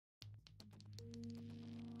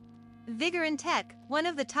Vigorun Tech, one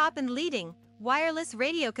of the top and leading wireless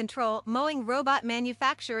radio control mowing robot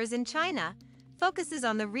manufacturers in China, focuses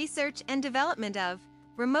on the research and development of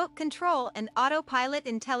remote control and autopilot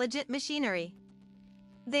intelligent machinery.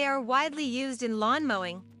 They are widely used in lawn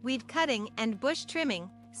mowing, weed cutting, and bush trimming,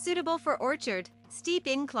 suitable for orchard, steep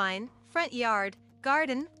incline, front yard,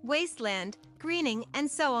 garden, wasteland, greening,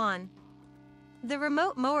 and so on. The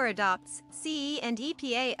remote mower adopts CE and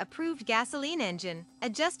EPA-approved gasoline engine,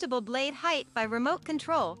 adjustable blade height by remote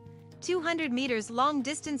control, 200 meters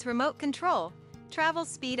long-distance remote control, travel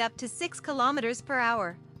speed up to 6 kilometers per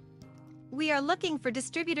hour. We are looking for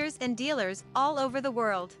distributors and dealers all over the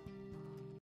world.